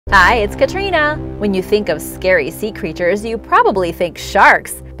Hi, it's Katrina. When you think of scary sea creatures, you probably think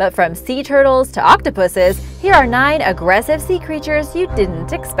sharks. But from sea turtles to octopuses, here are 9 aggressive sea creatures you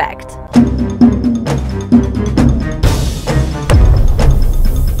didn't expect.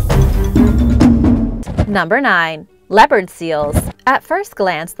 Number 9. Leopard seals. At first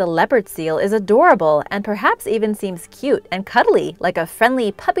glance, the leopard seal is adorable and perhaps even seems cute and cuddly, like a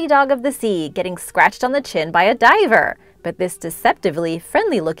friendly puppy dog of the sea getting scratched on the chin by a diver. But this deceptively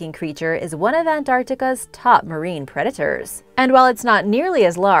friendly-looking creature is one of Antarctica's top marine predators. And while it's not nearly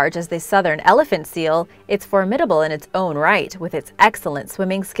as large as the southern elephant seal, it's formidable in its own right, with its excellent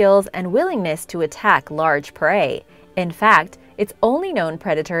swimming skills and willingness to attack large prey. In fact, its only known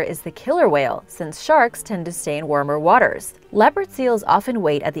predator is the killer whale, since sharks tend to stay in warmer waters. Leopard seals often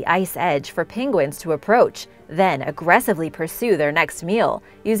wait at the ice edge for penguins to approach, then aggressively pursue their next meal,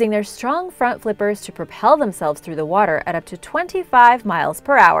 using their strong front flippers to propel themselves through the water at up to 25 miles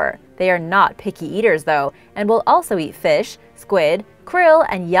per hour. They are not picky eaters, though, and will also eat fish, squid, krill,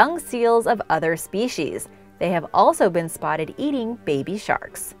 and young seals of other species. They have also been spotted eating baby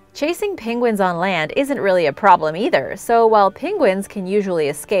sharks. Chasing penguins on land isn't really a problem either, so while penguins can usually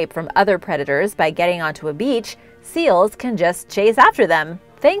escape from other predators by getting onto a beach, seals can just chase after them.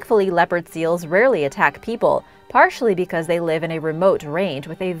 Thankfully, leopard seals rarely attack people, partially because they live in a remote range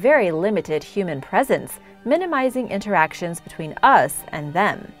with a very limited human presence, minimizing interactions between us and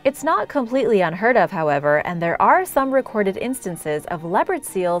them. It's not completely unheard of, however, and there are some recorded instances of leopard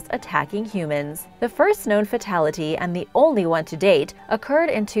seals attacking humans. The first known fatality, and the only one to date,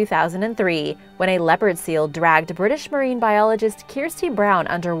 occurred in 2003, when a leopard seal dragged British marine biologist Kirsty Brown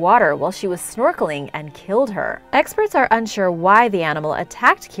underwater while she was snorkeling and killed her. Experts are unsure why the animal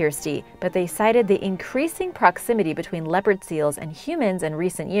attacked Kirsty, but they cited the increasing proximity between leopard seals and humans in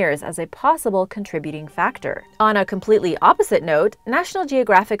recent years as a possible contributing factor. On a completely opposite note, National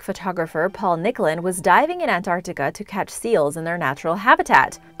Geographic photographer Paul Nicklin was diving in Antarctica to catch seals in their natural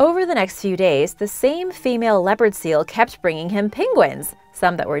habitat. Over the next few days, the same female leopard seal kept bringing him penguins,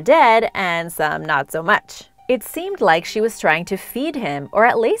 some that were dead and some not so much. It seemed like she was trying to feed him, or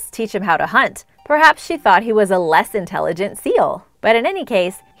at least teach him how to hunt. Perhaps she thought he was a less intelligent seal. But in any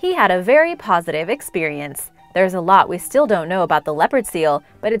case, he had a very positive experience. There's a lot we still don't know about the leopard seal,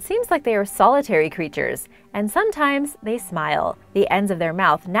 but it seems like they are solitary creatures, and sometimes they smile. The ends of their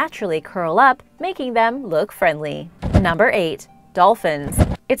mouth naturally curl up, making them look friendly. Number 8. Dolphins.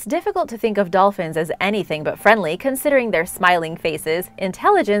 It's difficult to think of dolphins as anything but friendly, considering their smiling faces,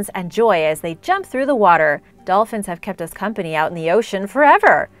 intelligence, and joy as they jump through the water. Dolphins have kept us company out in the ocean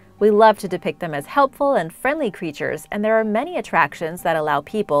forever. We love to depict them as helpful and friendly creatures, and there are many attractions that allow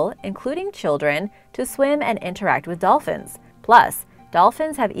people, including children, to swim and interact with dolphins. Plus,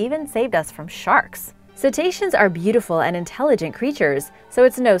 dolphins have even saved us from sharks. Cetaceans are beautiful and intelligent creatures, so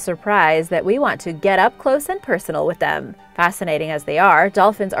it's no surprise that we want to get up close and personal with them. Fascinating as they are,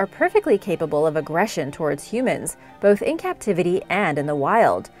 dolphins are perfectly capable of aggression towards humans, both in captivity and in the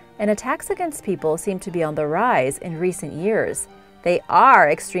wild, and attacks against people seem to be on the rise in recent years. They are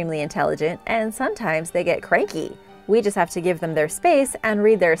extremely intelligent, and sometimes they get cranky. We just have to give them their space and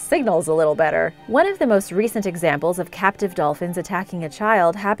read their signals a little better. One of the most recent examples of captive dolphins attacking a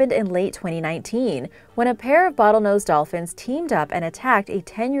child happened in late 2019, when a pair of bottlenose dolphins teamed up and attacked a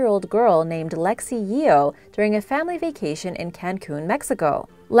 10-year-old girl named Lexi Yeo during a family vacation in Cancun, Mexico.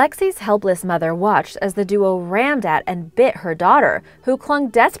 Lexi's helpless mother watched as the duo rammed at and bit her daughter, who clung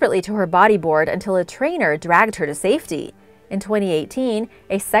desperately to her bodyboard until a trainer dragged her to safety. In 2018,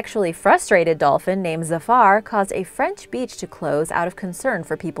 a sexually frustrated dolphin named Zafar caused a French beach to close out of concern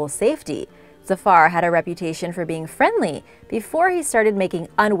for people's safety. Zafar had a reputation for being friendly before he started making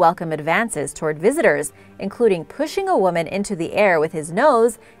unwelcome advances toward visitors, including pushing a woman into the air with his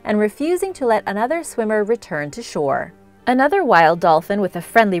nose and refusing to let another swimmer return to shore. Another wild dolphin with a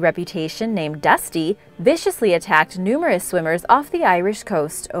friendly reputation named Dusty viciously attacked numerous swimmers off the Irish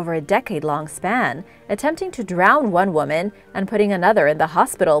coast over a decade-long span, attempting to drown one woman and putting another in the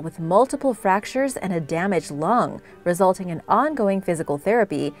hospital with multiple fractures and a damaged lung, resulting in ongoing physical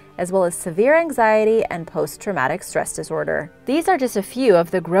therapy, as well as severe anxiety and post-traumatic stress disorder. These are just a few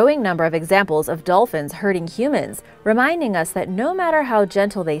of the growing number of examples of dolphins hurting humans, reminding us that no matter how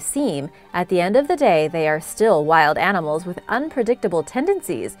gentle they seem, at the end of the day they are still wild animals with unpredictable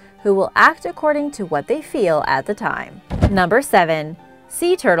tendencies who will act according to what they feel at the time. Number 7.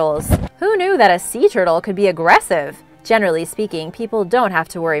 Sea turtles. Who knew that a sea turtle could be aggressive? Generally speaking, people don't have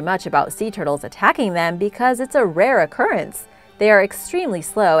to worry much about sea turtles attacking them because it's a rare occurrence. They are extremely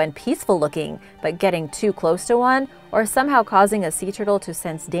slow and peaceful looking, but getting too close to one or somehow causing a sea turtle to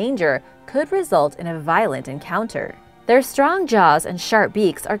sense danger could result in a violent encounter. Their strong jaws and sharp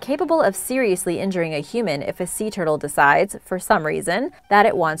beaks are capable of seriously injuring a human if a sea turtle decides, for some reason, that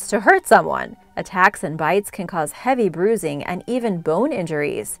it wants to hurt someone. Attacks and bites can cause heavy bruising and even bone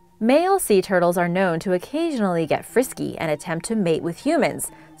injuries. Male sea turtles are known to occasionally get frisky and attempt to mate with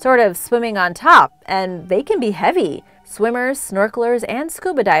humans, sort of swimming on top, and they can be heavy. Swimmers, snorkelers, and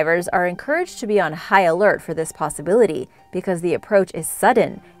scuba divers are encouraged to be on high alert for this possibility because the approach is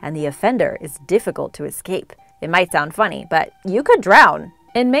sudden and the offender is difficult to escape. It might sound funny, but you could drown.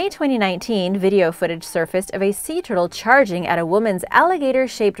 In May 2019, video footage surfaced of a sea turtle charging at a woman's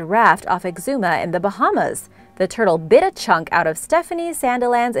alligator-shaped raft off Exuma in the Bahamas. The turtle bit a chunk out of Stephanie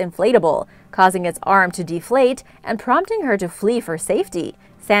Sandiland's inflatable, causing its arm to deflate and prompting her to flee for safety.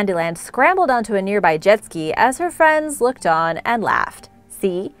 Sandiland scrambled onto a nearby jet ski as her friends looked on and laughed.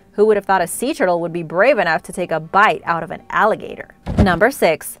 See, who would have thought a sea turtle would be brave enough to take a bite out of an alligator? Number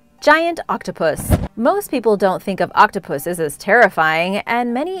 6. Giant octopus. Most people don't think of octopuses as terrifying,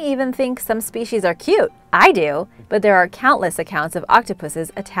 and many even think some species are cute. I do, but there are countless accounts of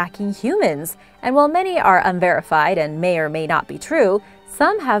octopuses attacking humans, and while many are unverified and may or may not be true,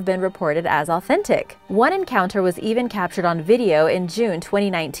 some have been reported as authentic. One encounter was even captured on video in June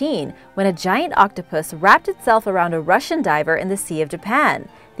 2019, when a giant octopus wrapped itself around a Russian diver in the Sea of Japan.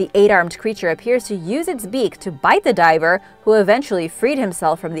 The 8-armed creature appears to use its beak to bite the diver, who eventually freed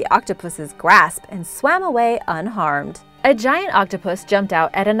himself from the octopus's grasp and swam away unharmed. A giant octopus jumped out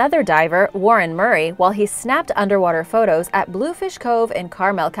at another diver, Warren Murray, while he snapped underwater photos at Bluefish Cove in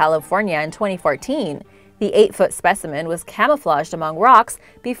Carmel, California in 2014. The 8-foot specimen was camouflaged among rocks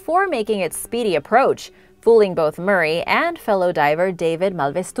before making its speedy approach, fooling both Murray and fellow diver David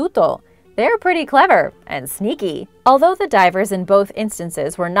Malvestuto. They're pretty clever and sneaky. Although the divers in both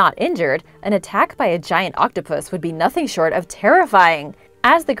instances were not injured, an attack by a giant octopus would be nothing short of terrifying.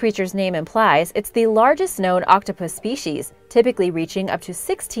 As the creature's name implies, it's the largest known octopus species, typically reaching up to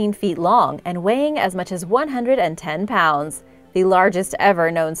 16 feet long and weighing as much as 110 pounds. The largest ever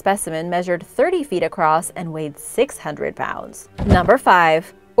known specimen measured 30 feet across and weighed 600 pounds. Number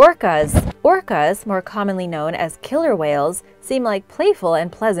 5. Orcas. Orcas, more commonly known as killer whales, seem like playful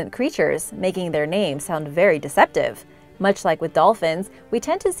and pleasant creatures, making their name sound very deceptive. Much like with dolphins, we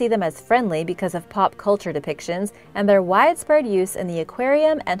tend to see them as friendly because of pop culture depictions and their widespread use in the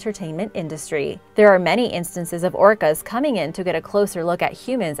aquarium entertainment industry. There are many instances of orcas coming in to get a closer look at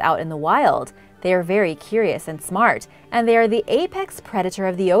humans out in the wild. They are very curious and smart, and they are the apex predator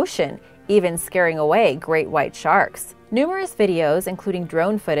of the ocean, even scaring away great white sharks. Numerous videos, including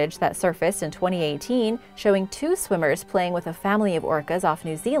drone footage that surfaced in 2018 showing 2 swimmers playing with a family of orcas off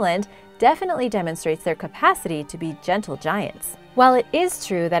New Zealand, definitely demonstrates their capacity to be gentle giants. While it is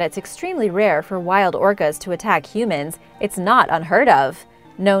true that it's extremely rare for wild orcas to attack humans, it's not unheard of.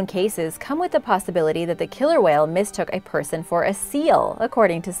 Known cases come with the possibility that the killer whale mistook a person for a seal,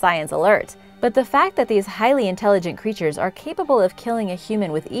 according to Science Alert. But the fact that these highly intelligent creatures are capable of killing a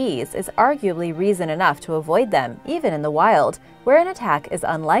human with ease is arguably reason enough to avoid them, even in the wild, where an attack is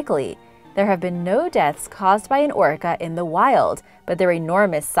unlikely. There have been no deaths caused by an orca in the wild, but their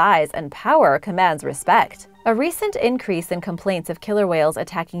enormous size and power commands respect. A recent increase in complaints of killer whales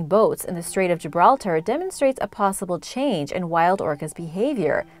attacking boats in the Strait of Gibraltar demonstrates a possible change in wild orcas'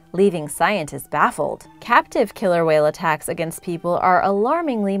 behavior, leaving scientists baffled. Captive killer whale attacks against people are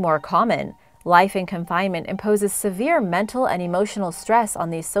alarmingly more common. Life in confinement imposes severe mental and emotional stress on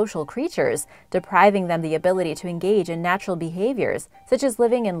these social creatures, depriving them the ability to engage in natural behaviors, such as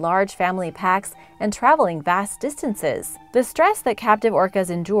living in large family packs and traveling vast distances. The stress that captive orcas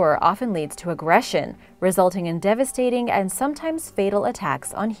endure often leads to aggression, resulting in devastating and sometimes fatal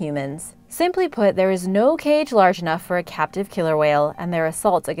attacks on humans. Simply put, there is no cage large enough for a captive killer whale, and their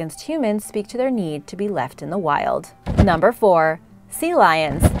assaults against humans speak to their need to be left in the wild. Number 4. Sea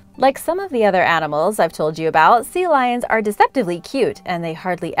lions. Like some of the other animals I've told you about, sea lions are deceptively cute, and they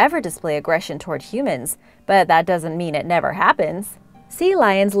hardly ever display aggression toward humans, but that doesn't mean it never happens. Sea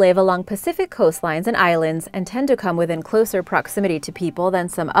lions live along Pacific coastlines and islands and tend to come within closer proximity to people than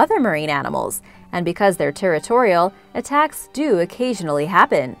some other marine animals, and because they're territorial, attacks do occasionally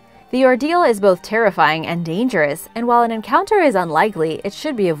happen. The ordeal is both terrifying and dangerous, and while an encounter is unlikely, it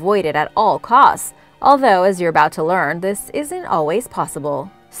should be avoided at all costs, although, as you're about to learn, this isn't always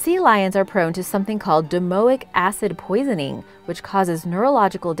possible. Sea lions are prone to something called domoic acid poisoning, which causes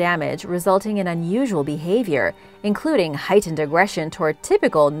neurological damage resulting in unusual behavior, including heightened aggression toward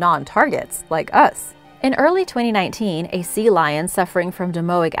typical non-targets like us. In early 2019, a sea lion suffering from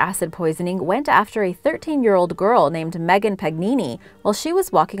domoic acid poisoning went after a 13-year-old girl named Megan Pagnini while she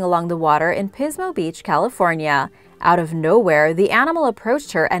was walking along the water in Pismo Beach, California. Out of nowhere, the animal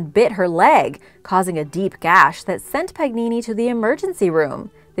approached her and bit her leg, causing a deep gash that sent Pagnini to the emergency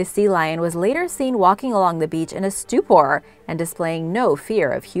room. The sea lion was later seen walking along the beach in a stupor and displaying no fear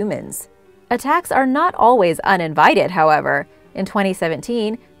of humans. Attacks are not always uninvited, however. In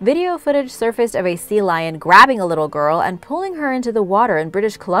 2017, video footage surfaced of a sea lion grabbing a little girl and pulling her into the water in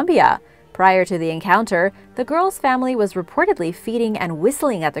British Columbia. Prior to the encounter, the girl's family was reportedly feeding and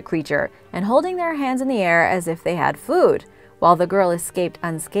whistling at the creature and holding their hands in the air as if they had food. While the girl escaped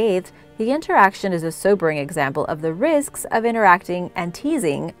unscathed, the interaction is a sobering example of the risks of interacting and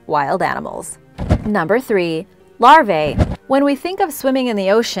teasing wild animals. Number 3. Larvae. When we think of swimming in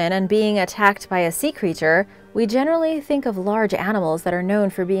the ocean and being attacked by a sea creature, we generally think of large animals that are known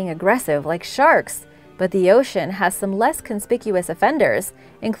for being aggressive, like sharks. But the ocean has some less conspicuous offenders,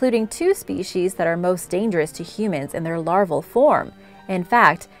 including 2 species that are most dangerous to humans in their larval form. In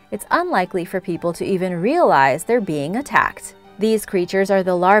fact, it's unlikely for people to even realize they're being attacked. These creatures are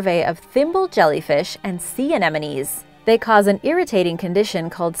the larvae of thimble jellyfish and sea anemones. They cause an irritating condition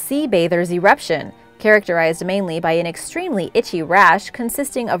called sea bather's eruption, characterized mainly by an extremely itchy rash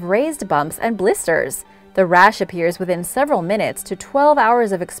consisting of raised bumps and blisters. The rash appears within several minutes to 12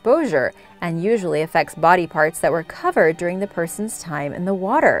 hours of exposure and usually affects body parts that were covered during the person's time in the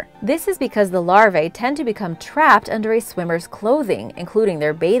water. This is because the larvae tend to become trapped under a swimmer's clothing, including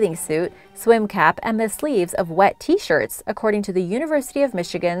their bathing suit, swim cap, and the sleeves of wet t-shirts, according to the University of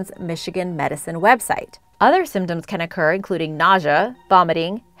Michigan's Michigan Medicine website. Other symptoms can occur, including nausea,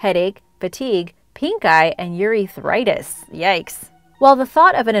 vomiting, headache, fatigue, pink eye, and urethritis. Yikes. While the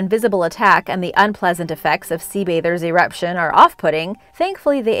thought of an invisible attack and the unpleasant effects of sea bather's eruption are off-putting,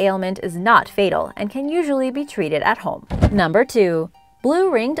 thankfully the ailment is not fatal and can usually be treated at home. Number 2.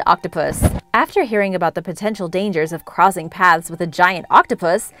 Blue-ringed octopus. After hearing about the potential dangers of crossing paths with a giant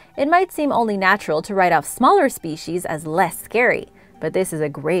octopus, it might seem only natural to write off smaller species as less scary. But this is a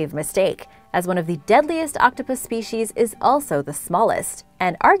grave mistake, as one of the deadliest octopus species is also the smallest,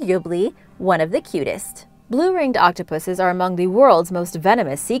 and arguably one of the cutest. Blue-ringed octopuses are among the world's most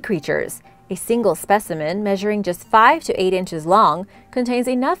venomous sea creatures. A single specimen, measuring just 5 to 8 inches long, contains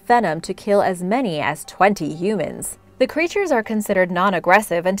enough venom to kill as many as 20 humans. The creatures are considered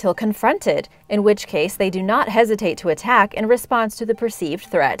non-aggressive until confronted, in which case they do not hesitate to attack in response to the perceived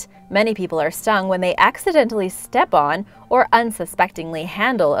threat. Many people are stung when they accidentally step on or unsuspectingly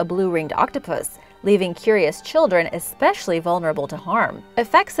handle a blue-ringed octopus, leaving curious children especially vulnerable to harm.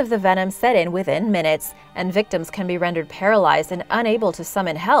 Effects of the venom set in within minutes, and victims can be rendered paralyzed and unable to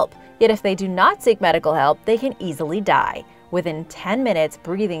summon help. Yet if they do not seek medical help, they can easily die. Within 10 minutes,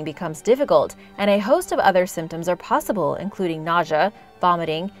 breathing becomes difficult, and a host of other symptoms are possible, including nausea,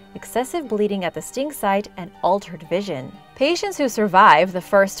 vomiting, excessive bleeding at the sting site, and altered vision. Patients who survive the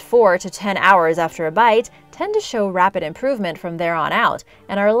first 4 to 10 hours after a bite tend to show rapid improvement from there on out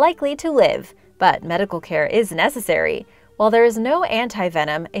and are likely to live. But medical care is necessary. While there is no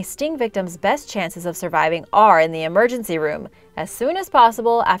anti-venom, a sting victim's best chances of surviving are in the emergency room, as soon as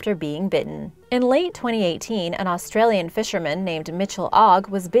possible after being bitten. In late 2018, an Australian fisherman named Mitchell Ogg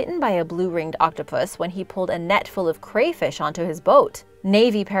was bitten by a blue-ringed octopus when he pulled a net full of crayfish onto his boat.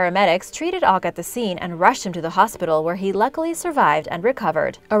 Navy paramedics treated Ogg at the scene and rushed him to the hospital, where he luckily survived and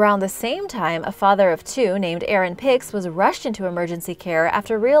recovered. Around the same time, a father of 2 named Aaron Pix was rushed into emergency care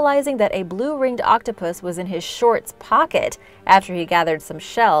after realizing that a blue-ringed octopus was in his shorts pocket after he gathered some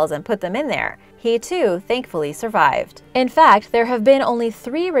shells and put them in there. He too thankfully survived. In fact, there have been only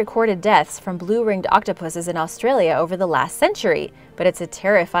 3 recorded deaths from blue-ringed octopuses in Australia over the last century, but it's a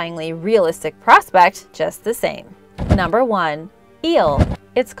terrifyingly realistic prospect just the same. Number 1. Eel.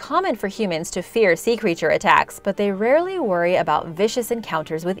 It's common for humans to fear sea creature attacks, but they rarely worry about vicious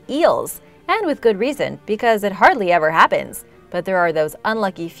encounters with eels. And with good reason, because it hardly ever happens. But there are those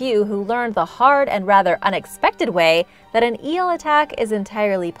unlucky few who learned the hard and rather unexpected way that an eel attack is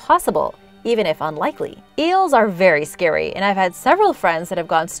entirely possible, even if unlikely. Eels are very scary, and I've had several friends that have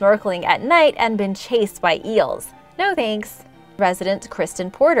gone snorkeling at night and been chased by eels. No thanks. Resident Kristen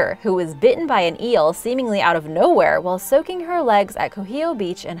Porter, who was bitten by an eel seemingly out of nowhere while soaking her legs at Kuhio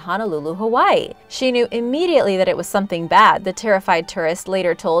Beach in Honolulu, Hawaii. She knew immediately that it was something bad, the terrified tourist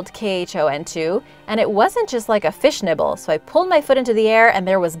later told KHON2, and it wasn't just like a fish nibble, so I pulled my foot into the air and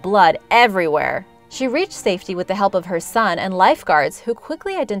there was blood everywhere. She reached safety with the help of her son and lifeguards, who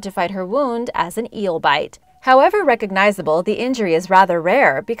quickly identified her wound as an eel bite. However recognizable, the injury is rather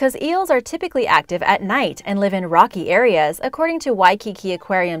rare because eels are typically active at night and live in rocky areas, according to Waikiki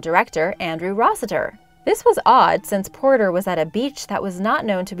Aquarium director Andrew Rossiter. This was odd since Porter was at a beach that was not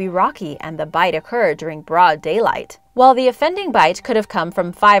known to be rocky and the bite occurred during broad daylight. While the offending bite could have come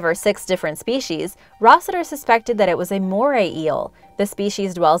from 5 or 6 different species, Rossiter suspected that it was a moray eel. The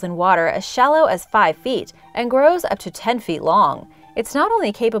species dwells in water as shallow as 5 feet and grows up to 10 feet long. It's not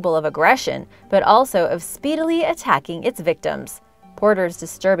only capable of aggression, but also of speedily attacking its victims. Porter's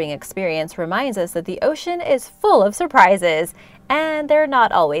disturbing experience reminds us that the ocean is full of surprises, and they're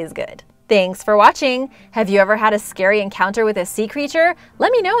not always good. Thanks for watching! Have you ever had a scary encounter with a sea creature?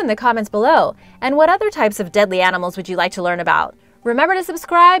 Let me know in the comments below. And what other types of deadly animals would you like to learn about? Remember to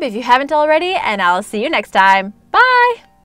subscribe if you haven't already, and I'll see you next time. Bye!